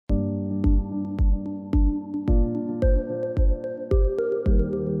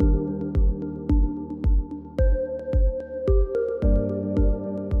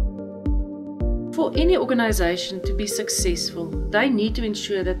For any organization to be successful, they need to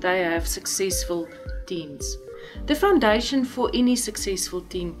ensure that they have successful teams. The foundation for any successful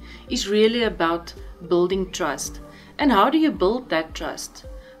team is really about building trust. And how do you build that trust?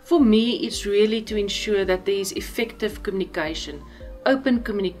 For me, it's really to ensure that there is effective communication, open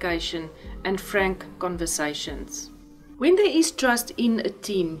communication, and frank conversations. When there is trust in a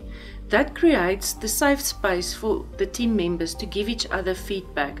team, that creates the safe space for the team members to give each other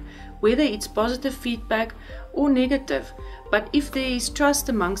feedback, whether it's positive feedback or negative. But if there is trust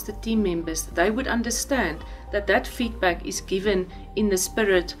amongst the team members, they would understand that that feedback is given in the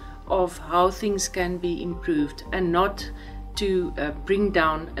spirit of how things can be improved and not to bring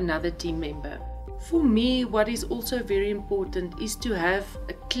down another team member. For me, what is also very important is to have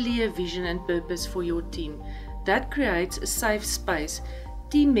a clear vision and purpose for your team. That creates a safe space.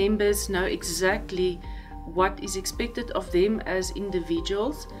 Team members know exactly what is expected of them as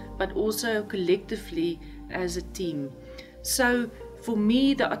individuals, but also collectively as a team. So for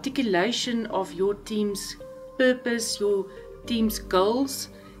me, the articulation of your team's purpose, your team's goals,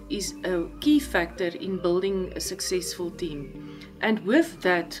 is a key factor in building a successful team. And with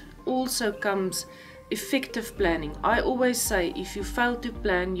that also comes effective planning. I always say, if you fail to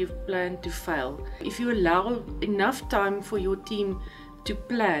plan, you've planned to fail. If you allow enough time for your team to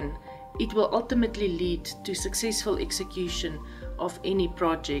plan, it will ultimately lead to successful execution of any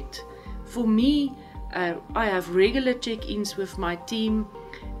project. For me, I have regular check-ins with my team.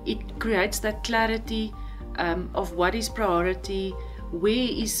 It creates that clarity of what is priority, where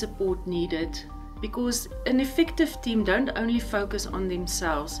is support needed, because an effective team don't only focus on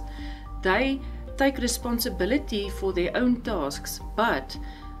themselves. They take responsibility for their own tasks, but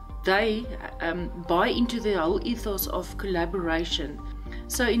they buy into the whole ethos of collaboration.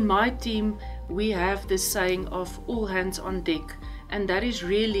 So in my team, we have this saying of all hands on deck, and that is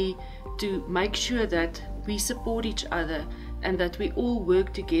really to make sure that we support each other and that we all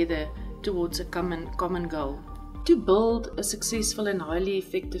work together towards a common goal. To build a successful and highly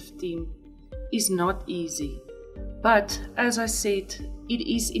effective team is not easy. But as I said, it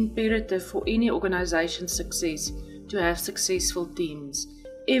is imperative for any organization's success to have successful teams.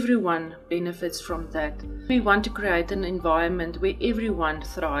 Everyone benefits from that. We want to create an environment where everyone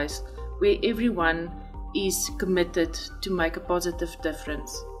thrives, where everyone is committed to make a positive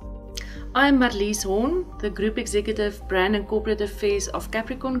difference. I'm Marlize Horn, the Group Executive Brand and Corporate Affairs of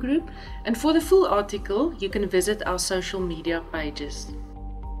Capricorn Group, and for the full article you can visit our social media pages.